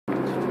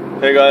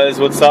Hey guys,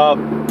 what's up?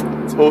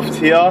 It's Ooft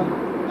here.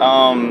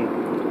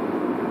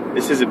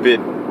 This is a bit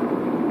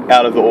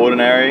out of the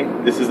ordinary.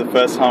 This is the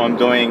first time I'm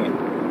doing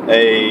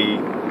a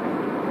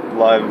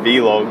live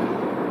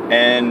vlog,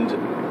 and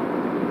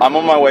I'm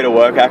on my way to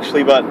work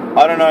actually, but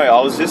I don't know,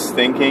 I was just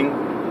thinking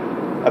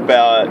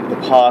about the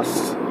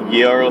past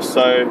year or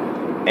so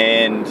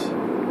and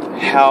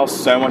how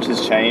so much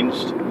has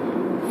changed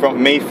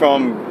from I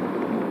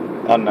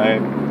don't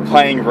know,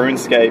 playing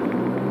RuneScape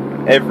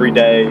every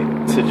day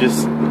to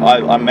just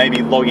I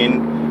maybe log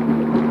in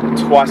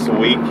twice a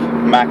week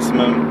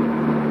maximum,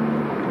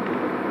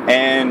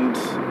 and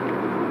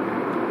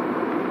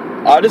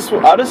I just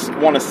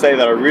want to say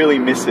that I really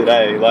miss it,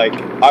 Like,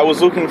 I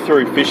was looking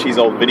through Fishy's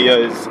old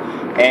videos,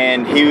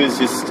 and he was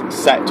just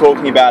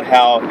talking about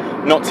how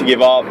not to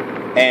give up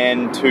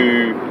and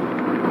to,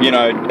 you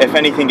know, if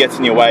anything gets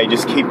in your way,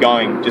 just keep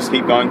going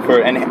for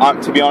it.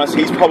 And to be honest,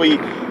 he's probably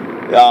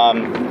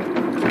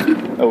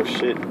oh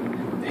shit.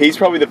 He's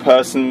probably the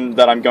person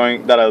that I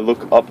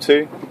look up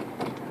to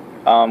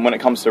when it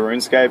comes to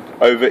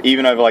RuneScape,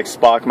 even over like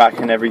SparkMac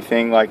and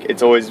everything. Like,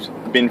 it's always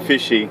been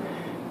Fishy.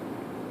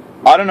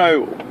 I don't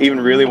know even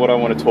really what I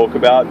want to talk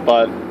about,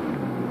 but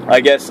I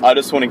guess I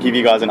just want to give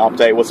you guys an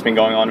update what's been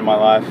going on in my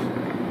life,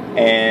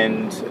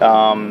 and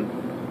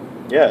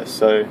yeah,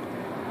 so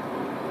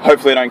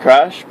hopefully I don't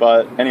crash.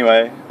 But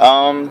anyway,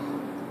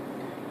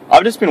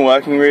 I've just been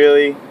working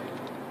really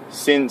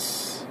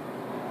since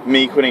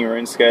me quitting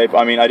RuneScape.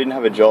 I mean, I didn't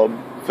have a job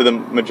for the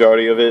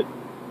majority of it,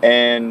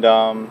 and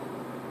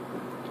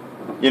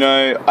you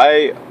know,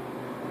 I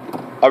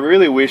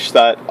really wish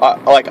that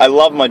I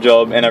love my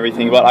job and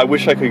everything, but I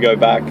wish I could go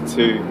back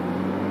to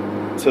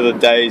the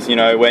days, you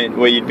know,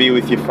 where you'd be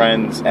with your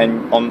friends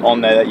and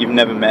on there that you've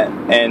never met,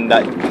 and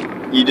that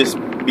you just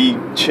be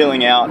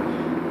chilling out.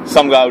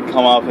 Some guy would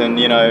come up and,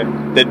 you know,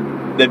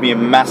 there'd be a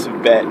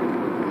massive bet.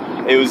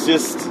 It was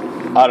just,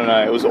 I don't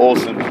know, it was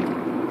awesome.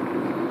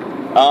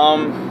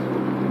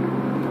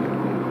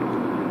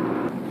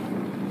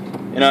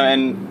 You know,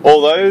 and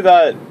although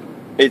that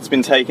it's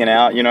been taken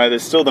out, you know,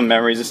 there's still the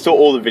memories, there's still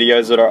all the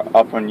videos that are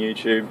up on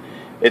YouTube.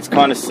 It's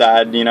kind of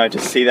sad, you know, to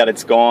see that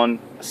it's gone.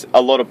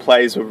 A lot of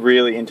players were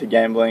really into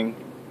gambling,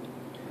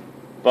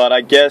 but I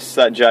guess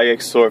that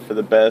Jagex saw it for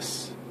the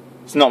best.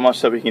 It's not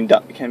much that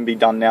can be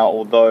done now,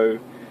 although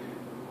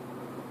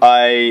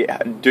I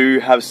do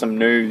have some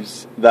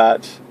news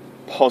that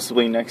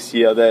possibly next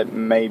year there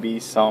may be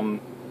some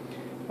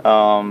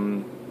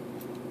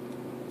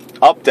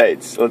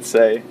updates, let's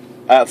say,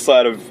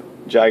 outside of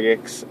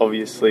Jagex,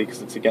 obviously,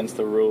 because it's against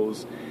the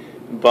rules.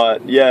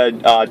 But yeah,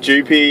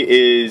 Jupy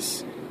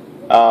is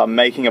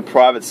making a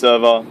private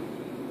server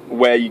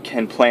where you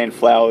can plant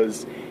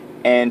flowers,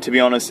 and to be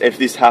honest, if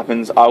this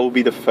happens, I will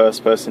be the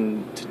first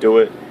person to do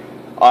it.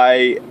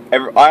 I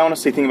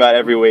honestly think about it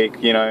every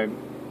week, you know,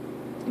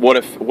 what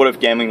if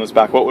gambling was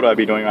back? What would I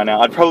be doing right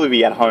now? I'd probably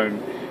be at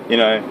home, you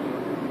know,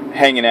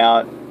 hanging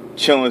out,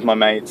 chilling with my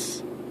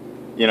mates,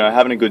 you know,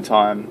 having a good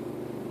time.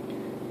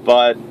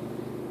 But,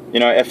 you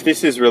know, if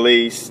this is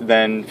released,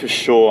 then for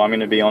sure I'm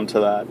going to be onto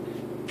that.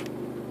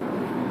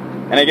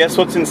 And I guess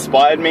what's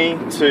inspired me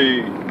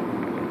to,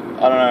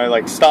 I don't know,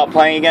 like, start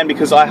playing again,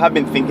 because I have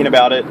been thinking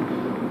about it.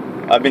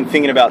 I've been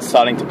thinking about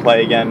starting to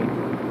play again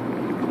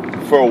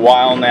for a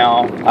while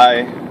now.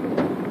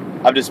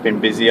 I've just been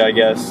busy, I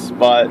guess,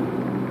 but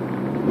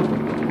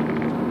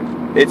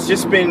it's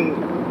just been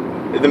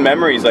the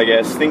memories, I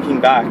guess, thinking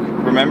back,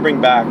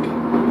 remembering back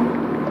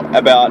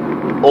about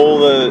all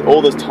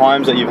the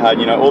times that you've had,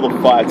 you know, all the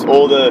fights,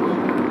 all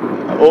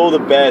the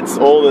bets,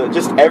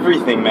 just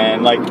everything,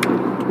 man. Like,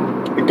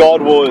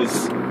 God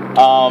Wars,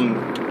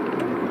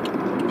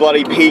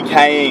 bloody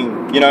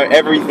PKing, you know,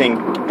 everything,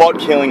 bot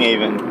killing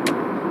even.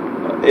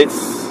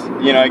 It's,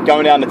 you know,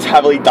 going down to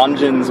Tavily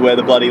dungeons where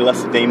the bloody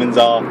lesser demons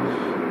are.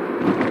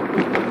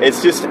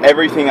 It's just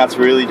everything that's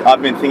really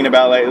I've been thinking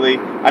about lately.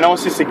 I know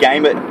it's just a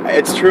game, but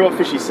it's true what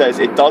Fishy says.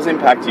 It does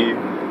impact you,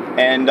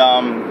 and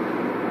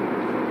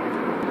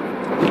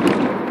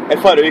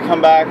if I do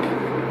come back,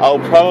 I'll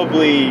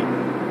probably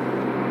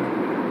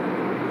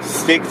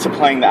stick to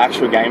playing the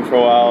actual game for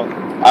a while.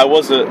 I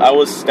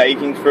was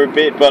staking for a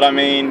bit, but I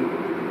mean,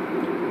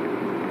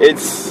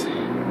 it's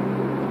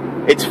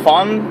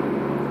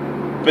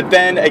fun, but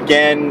then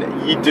again,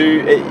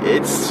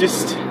 it's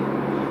just,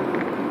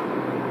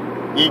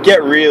 you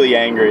get really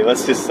angry,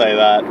 let's just say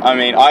that. I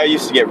mean, I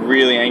used to get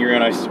really angry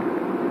when I used to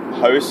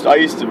host. I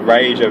used to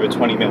rage over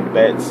 20 mil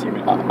bets.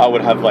 I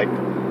would have like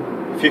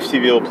 50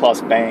 mil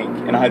plus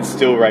bank, and I'd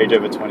still rage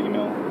over 20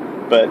 mil.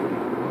 But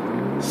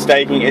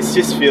staking, it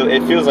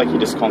feels like you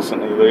just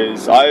constantly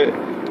lose. I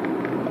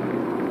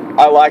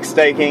like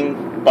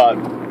staking, but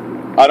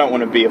I don't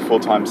want to be a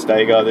full-time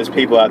staker. There's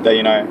people out there,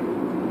 you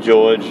know,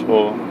 George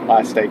or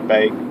I Stake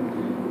Bake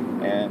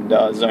and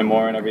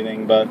Zomora and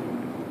everything, but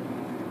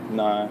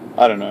no,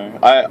 I don't know.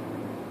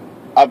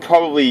 I'll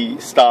probably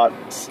start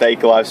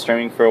stake live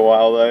streaming for a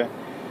while though,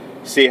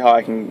 see how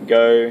I can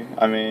go.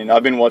 I mean,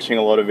 I've been watching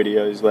a lot of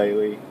videos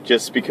lately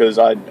just because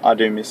I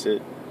do miss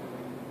it.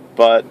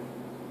 But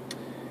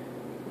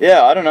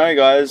yeah, I don't know,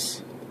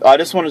 guys. I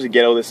just wanted to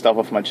get all this stuff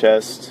off my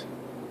chest.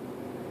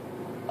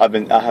 I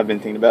have been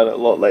thinking about it a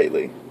lot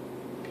lately.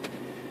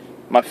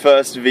 My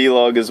first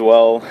vlog as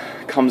well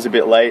comes a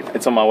bit late.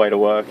 It's on my way to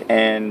work,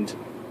 and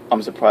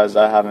I'm surprised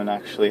I haven't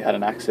actually had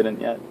an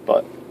accident yet,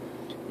 but,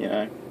 you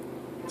know,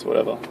 it's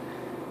whatever.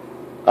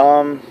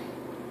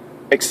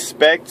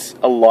 Expect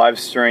a live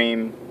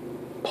stream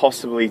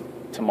possibly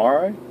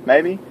tomorrow,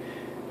 maybe.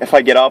 If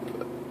I get up,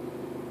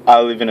 I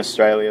live in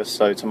Australia,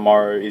 so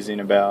tomorrow is in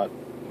about,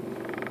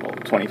 well,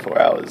 24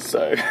 hours,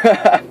 so.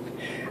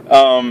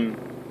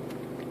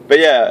 But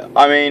yeah,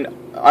 I mean,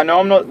 I know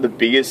I'm not the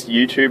biggest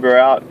YouTuber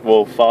out,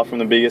 well, far from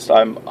the biggest.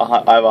 I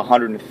have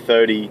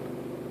 130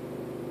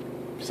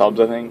 subs,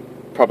 I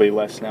think, probably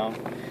less now.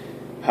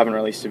 Haven't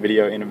released a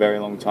video in a very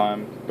long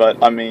time,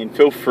 but I mean,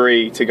 feel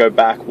free to go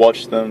back,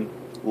 watch them,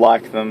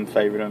 like them,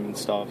 favorite them and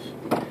stuff.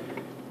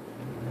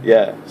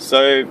 Yeah,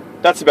 so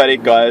that's about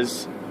it,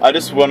 guys. I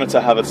just wanted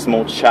to have a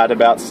small chat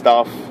about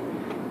stuff,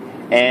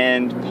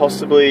 and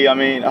possibly, I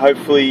mean,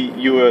 hopefully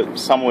you were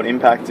somewhat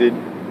impacted.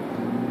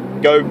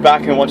 Go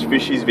back and watch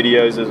Fishy's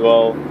videos as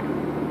well.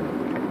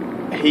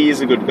 He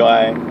is a good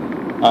guy.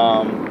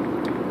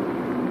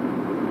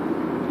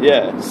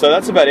 Yeah, so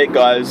that's about it,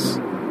 guys.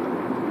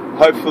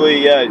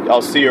 Hopefully, yeah,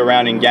 I'll see you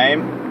around in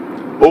game.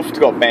 Oofed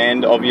got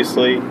banned,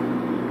 obviously.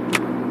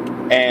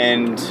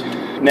 And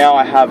now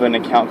I have an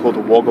account called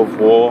the Wog of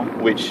War,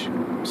 which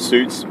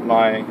suits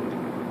my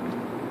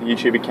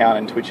YouTube account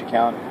and Twitch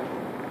account.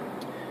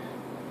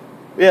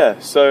 Yeah,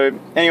 so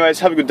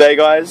anyways, have a good day,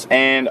 guys,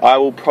 and I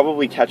will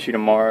probably catch you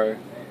tomorrow.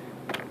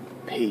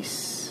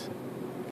 Peace.